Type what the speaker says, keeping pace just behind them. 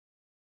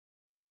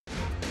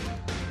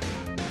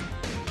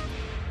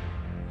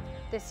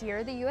This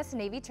year, the U.S.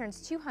 Navy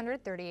turns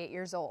 238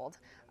 years old.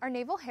 Our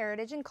naval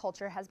heritage and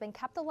culture has been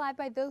kept alive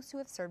by those who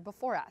have served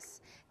before us.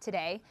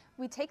 Today,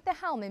 we take the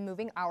helm in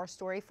moving our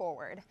story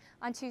forward.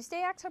 On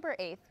Tuesday, October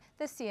 8th,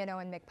 the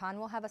CNO and MCPON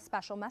will have a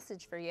special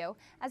message for you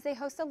as they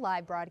host a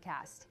live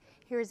broadcast.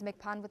 Here is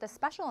MCPON with a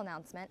special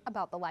announcement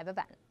about the live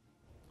event.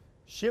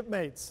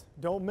 Shipmates,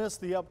 don't miss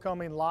the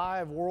upcoming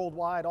live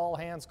worldwide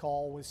all-hands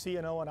call with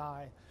CNO and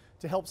I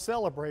to help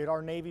celebrate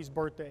our Navy's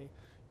birthday.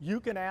 You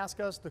can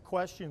ask us the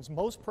questions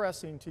most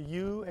pressing to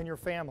you and your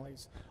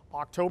families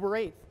October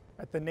 8th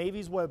at the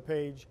Navy's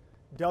webpage,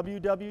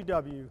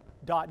 www.navy.mil.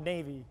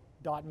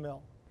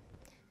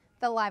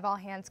 The live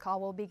all-hands call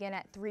will begin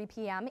at 3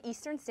 p.m.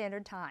 Eastern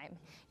Standard Time.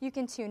 You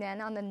can tune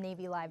in on the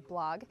Navy Live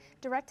blog,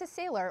 Direct to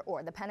Sailor,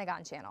 or the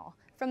Pentagon Channel.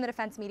 From the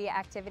Defense Media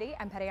Activity,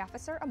 I'm Petty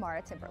Officer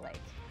Amara Timberlake.